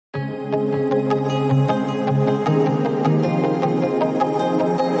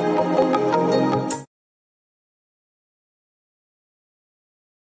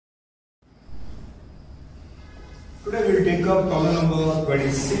up problem number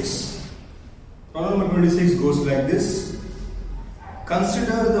 26. Problem number 26 goes like this.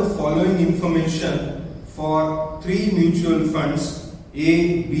 Consider the following information for three mutual funds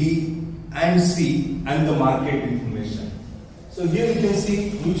A, B and C and the market information. So here you can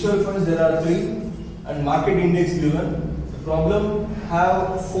see mutual funds there are three and market index given. The problem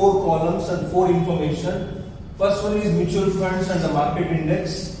have four columns and four information. First one is mutual funds and the market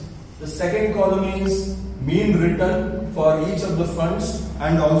index. The second column is mean return for each of the funds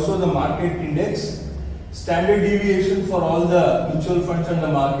and also the market index. Standard deviation for all the mutual funds and the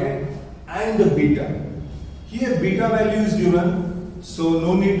market and the beta. Here beta value is given, so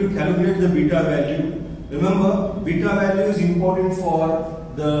no need to calculate the beta value. Remember, beta value is important for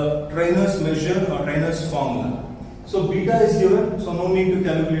the Treyner's measure or Treyner's formula. So beta is given, so no need to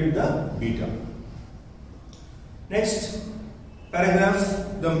calculate the beta. Next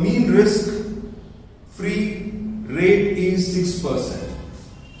paragraph, the mean risk-free rate is 6%.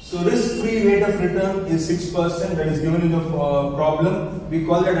 So risk-free rate of return is 6%, that is given in the problem. We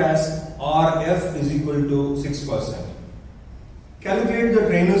call it as RF is equal to 6%. Calculate the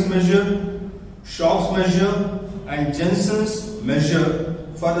Treyner's measure, Sharpe's measure and Jensen's measure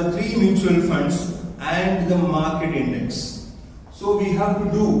for the three mutual funds and the market index. So we have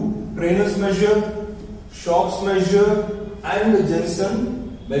to do Treyner's measure, Sharpe's measure and the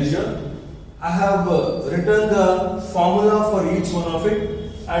Jensen measure. I have written the formula for each one of it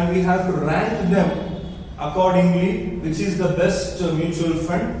and we have to rank them accordingly, which is the best mutual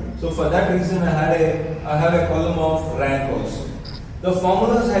fund. So for that reason I have a column of rank also. The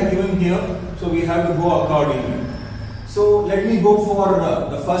formulas are given here, so we have to go accordingly. So let me go for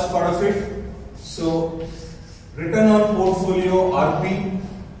the first part of it. So return on portfolio RP,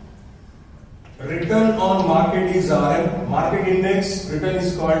 return on market is RM, market index return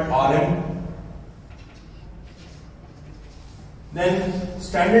is called RM. Then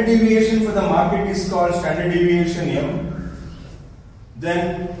standard deviation for the market is called standard deviation M.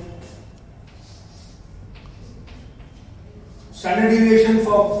 Then standard deviation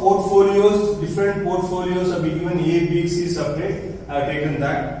for portfolios, different portfolios are given A, B, C separate. I have taken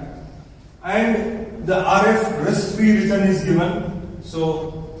that. And the RF risk-free return is given.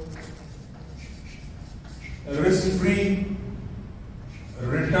 So risk-free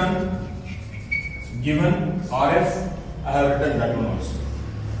return given RF. I have written that one also.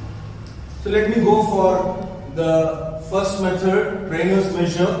 So let me go for the first method, Treyner's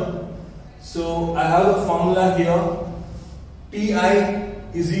measure. So I have a formula here. TI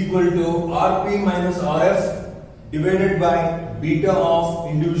is equal to RP minus RF divided by beta of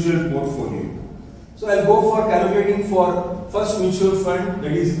individual portfolio. So I'll go for calculating for first mutual fund,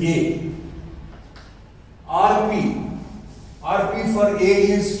 that is A. RP for A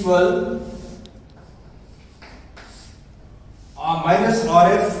is 12. Minus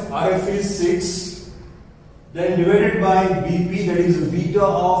RF is 6, then divided by BP, that is the beta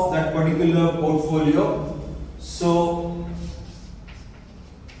of that particular portfolio. So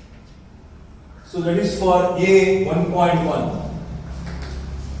that is for A 1.1.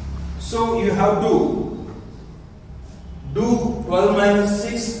 So you have to do 12 minus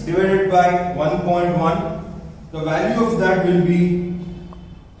 6 divided by 1.1. The value of that will be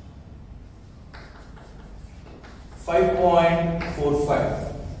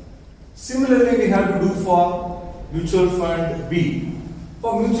 5.45. Similarly, we have to do for mutual fund B.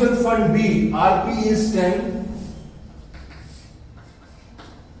 For mutual fund B, RP is 10.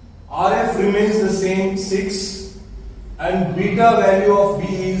 RF remains the same 6 and beta value of B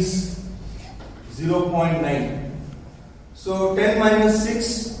is 0.9. So 10 minus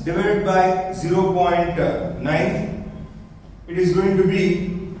 6 divided by 0.9, it is going to be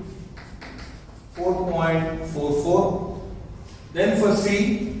 4.44. Then for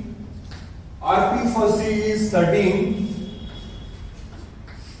C, RP for C is 13.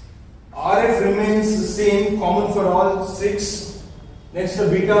 RF remains the same, common for all 6. Next the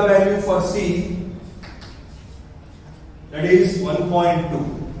beta value for C, that is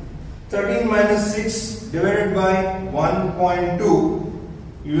 1.2. 13 minus 6 divided by 1.2,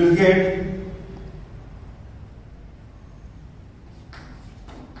 you will get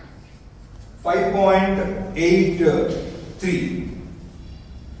 5.83.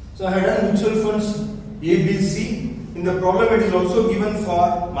 So I have done mutual funds A, B, C. In the problem it is also given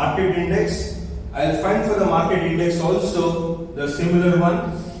for market index. I will find for the market index also the similar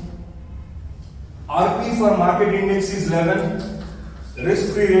one. RP for market index is 11,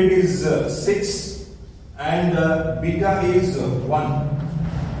 risk-free rate is 6 and beta is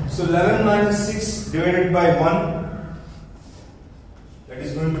 1. So 11 minus 6 divided by 1, that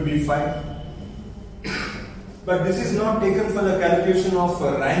is going to be 5. but this is not taken for the calculation of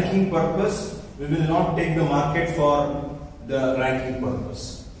ranking purpose. We will not take the market for the ranking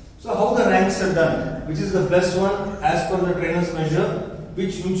purpose. So how the ranks are done? Which is the best one as per the trainer's measure?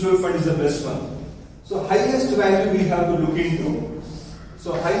 Which mutual fund is the best one? So highest value we have to look into.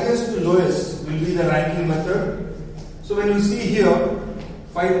 So highest to lowest will be the ranking method. So when you see here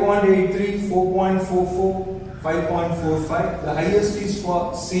 5.83, 4.44, 5.45, the highest is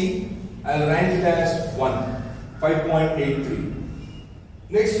for C. I'll rank it as 1, 5.83.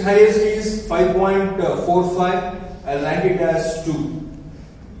 Next highest is 5.45, I'll rank it as 2.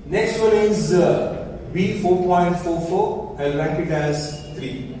 Next one is B, 4.44, I'll rank it as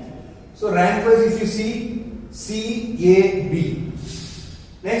 3. So rank wise if you see C, A, B.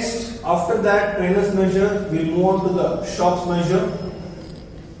 Next, after that trainer's measure, we'll move on to the shop's measure.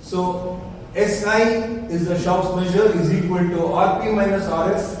 So SI is the shop's measure is equal to RP minus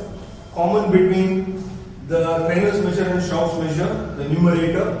RF, common between the trainer's measure and shop's measure, the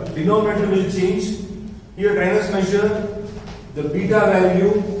numerator. Denominator will change. Here trainer's measure, the beta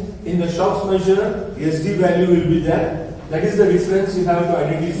value, in the shop's measure, SD value will be there. That is the difference you have to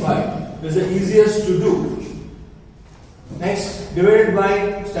identify. That's the easiest to do. Next, divided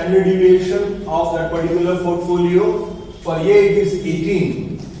by standard deviation of that particular portfolio. For A it is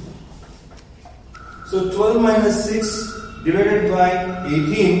 18. So 12 minus 6 divided by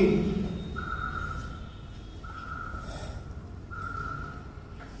 18.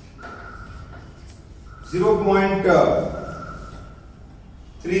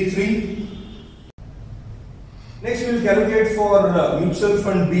 0.33. Next we will calculate for mutual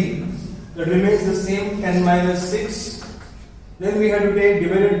fund B. That remains the same, 10 minus 6. Then we have to take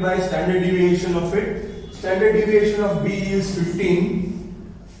divided by standard deviation of it. Standard deviation of B is 15.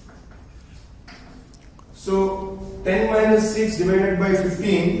 So 10 minus 6 divided by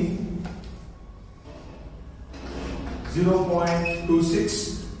 15,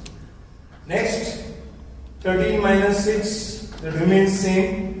 0.26. Next, 13 minus 6, that remains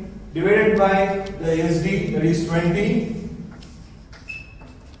same, divided by the SD, that is 20.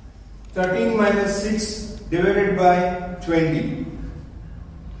 13 minus 6 divided by 20,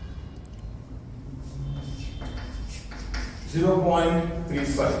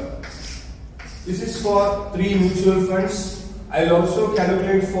 0.35. This is for 3 mutual funds. I will also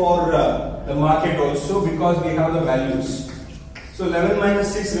calculate for the market also because we have the values. So 11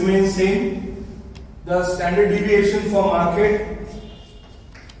 minus 6 remains same. The standard deviation for market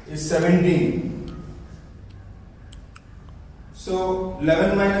is 17. So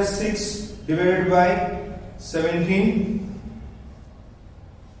 11 minus 6 divided by 17,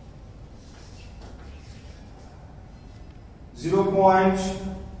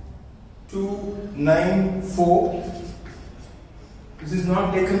 0.294. This is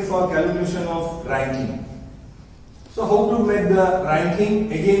not taken for calculation of ranking. So how to make the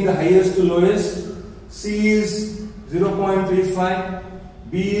ranking? Again the highest to lowest. C is 0.35,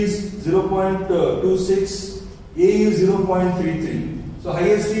 B is 0.26, A is 0.33. So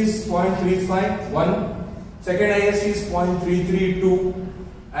highest is 0.35, 1. Second highest is 0.332,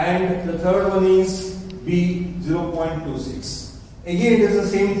 and the third one is B, 0.26. Again it is the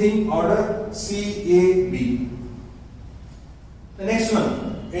same thing, order C, A, B. The next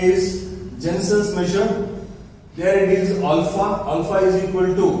one is Jensen's measure. There it is alpha. Alpha is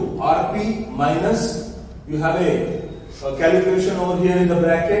equal to RP minus, you have a calculation over here in the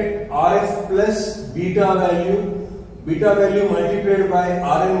bracket, RF plus beta value multiplied by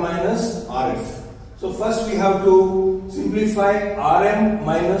Rm minus Rf. So first we have to simplify Rm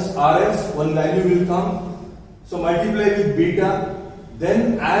minus Rf, one value will come. So multiply with beta,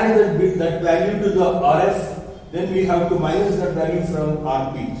 then add that value to the Rf, then we have to minus that value from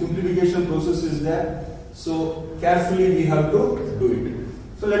Rp. Simplification process is there. So carefully we have to do it.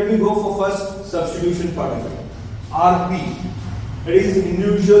 So let me go for first substitution part of it. RP, that is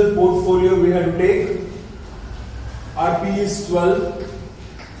individual portfolio we have to take. RP is 12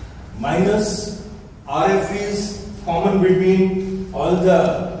 minus RF is common between all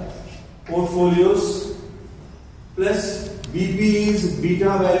the portfolios plus BP is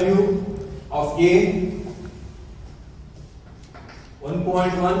beta value of A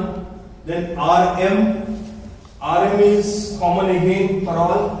 1.1. Then RM is common again for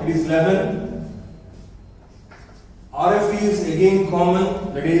all, that is 11. RF is again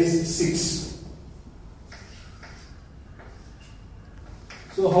common, that is 6.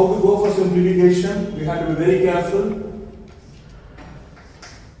 So how to go for simplification? We have to be very careful.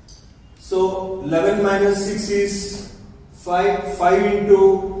 So 11 minus 6 is 5. 5 into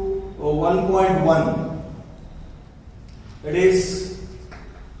 1.1, that is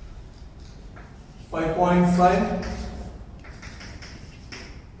 5.5.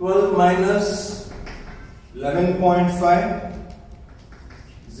 12 minus 11.5,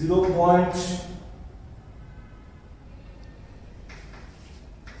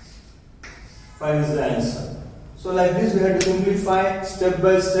 0.5 is the answer. So like this we have to simplify step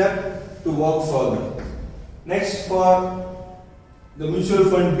by step to work further. Next, for the mutual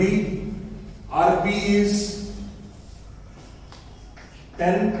fund B, RP is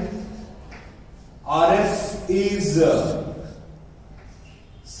 10, RF is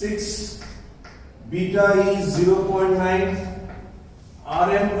 6, beta is 0.9,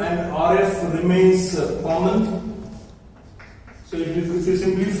 RM and RF remains common. So if you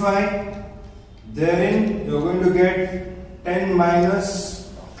simplify, therein you are going to get 10 minus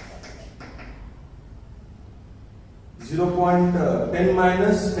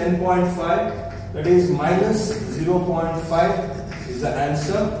 10.5, that is minus 0.5 is the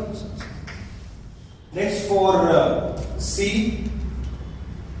answer. Next, for C,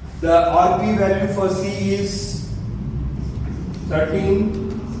 the RP value for C is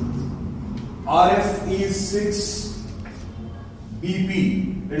 13, RF is 6,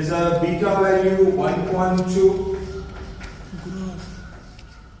 BP, it is a beta value 1.2.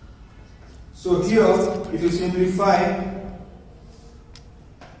 So here, if you simplify,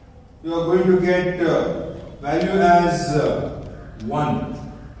 you are going to get value as 1.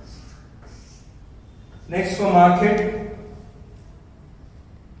 Next, for market,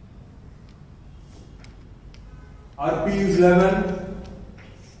 RP is 11,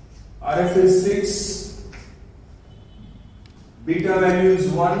 RF is 6, beta value is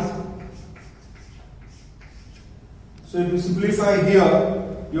 1. So if you simplify here,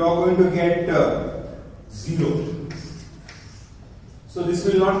 you are going to get 0. So this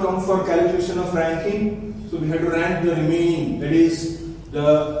will not come for calculation of ranking. So we have to rank the remaining, that is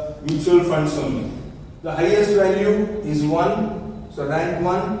the mutual funds only. The highest value is 1, so rank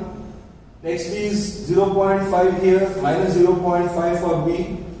 1. Next is 0.5 here, minus 0.5 for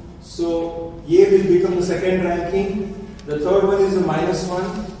B. So A will become the second ranking. The third one is the minus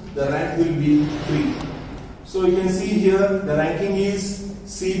 1. The rank will be 3. So you can see here the ranking is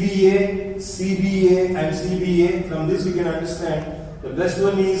CBA, CBA and CBA. From this we can understand the best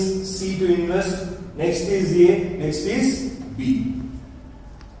one is C to invest. Next is A, next is B.